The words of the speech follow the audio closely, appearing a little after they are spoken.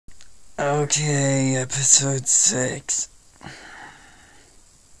Okay, episode 6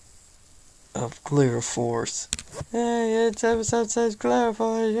 of Clear Force. Hey, it's episode 6 Clear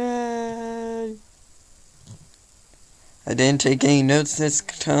Force, yay! I didn't take any notes this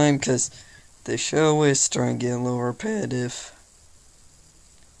time because the show is starting to get a little repetitive.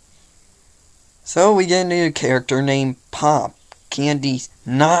 So we get into a character named Pop, Candy's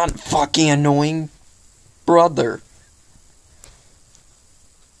not fucking annoying brother.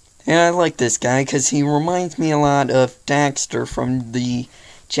 And I like this guy because he reminds me a lot of Daxter from the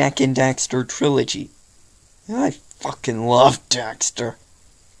Jak and Daxter trilogy. I fucking love Daxter.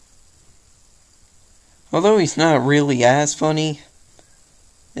 Although he's not really as funny,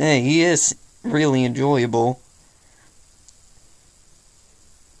 he is really enjoyable.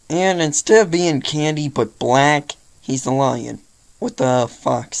 And instead of being Candy but black, he's a lion with a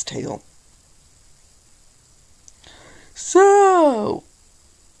fox tail. So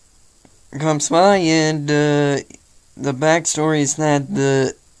comes by, and the backstory is that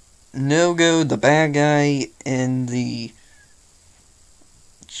the No-Go, the bad guy, and the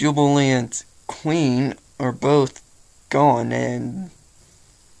Jubilant Queen are both gone, and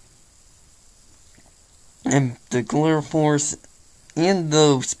the Clear Force and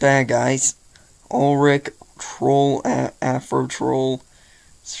those bad guys, Ulrich, Troll, Afro Troll,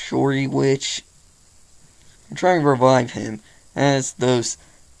 Shorty Witch, are trying to revive him, as those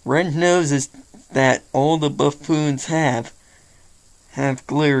red noses that all the buffoons have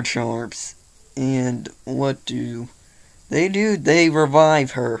glare charms. And what do? They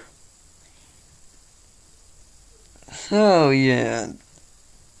revive her. So yeah,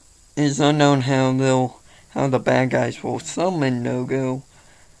 it's unknown how the bad guys will summon No-Go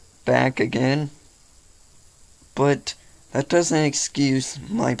back again. But that doesn't excuse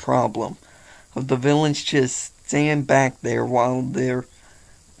my problem of the villains just staying back there while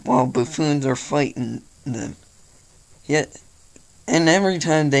buffoons are fighting them. Yet, and every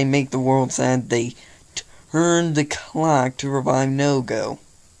time they make the world sad, they turn the clock to revive No-Go.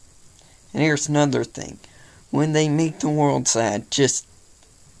 And here's another thing. When they make the world sad, just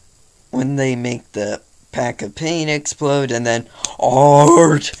when they make the pack of pain explode and then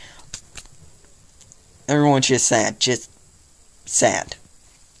art, everyone's just sad. Just sad.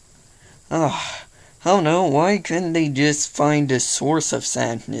 I don't know, why couldn't they just find a source of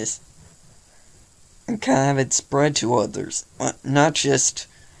sadness and kind of have it spread to others? Not just,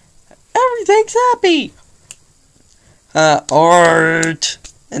 everything's happy! Art!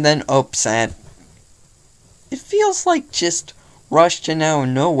 And then, sad. It feels like just rushed in out of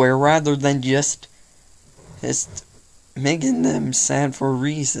nowhere rather than just making them sad for a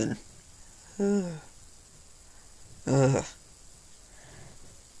reason.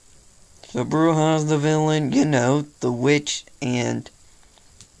 So Bruja's the villain, the witch, and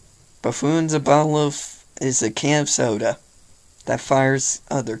Buffoon's a bottle is a can of soda that fires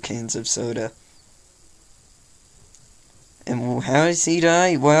other cans of soda. And how does he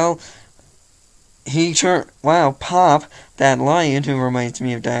die? Well, Pop, that lion who reminds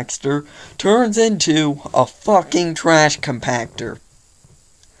me of Daxter, turns into a fucking trash compactor.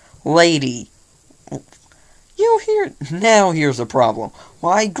 Lady. Now here's a problem.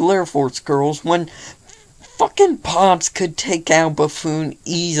 Why Clear Force girls when fucking Pops could take out Buffoon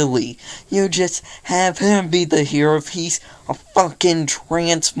easily? You just have him be the hero if he's a fucking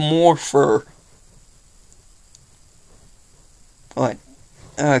transmorpher. What?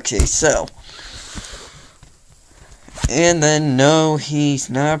 Okay, so. And then, no, he's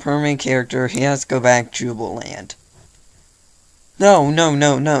not a permanent character. He has to go back to Jubilant. No.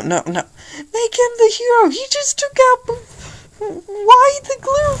 Make him the hero. He just took out. Why the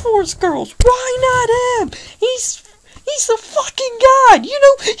Clear Force girls? Why not him? He's a fucking god. He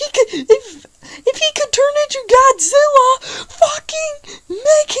could if he could turn into Godzilla, fucking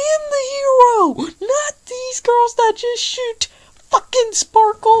make him the hero. Not these girls that just shoot fucking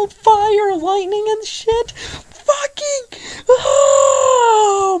sparkle, fire, lightning, and shit. Fucking.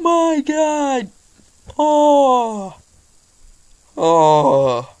 Oh my god.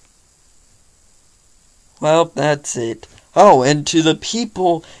 Well, that's it. Oh, and to the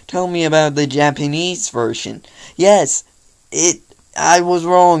people tell me about the Japanese version. Yes, I was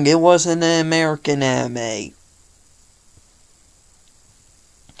wrong. It wasn't an American anime.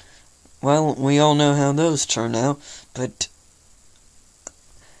 Well, we all know how those turn out, but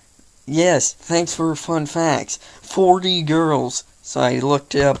yes, thanks for fun facts. 40 girls. So I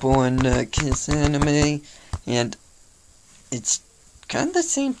looked it up on Kiss Anime, and it's kind of the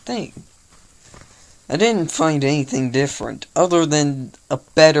same thing. I didn't find anything different, other than a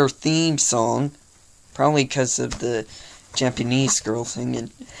better theme song. Probably because of the Japanese girl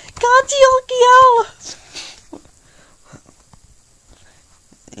singing Kantiokyo!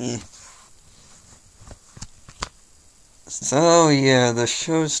 So yeah, the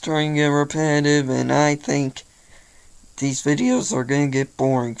show's starting to get repetitive, and I think these videos are gonna get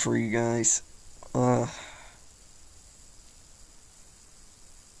boring for you guys. Are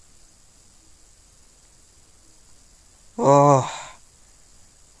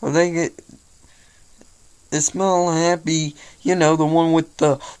they Smell Happy, you know, the one with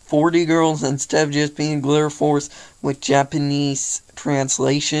the 40 girls instead of just being Glitter Force with Japanese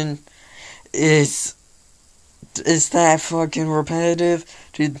translation? Is that fucking repetitive?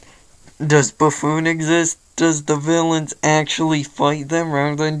 Does Buffoon exist? Does the villains actually fight them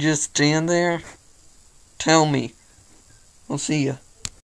rather than just stand there? Tell me. I'll see ya.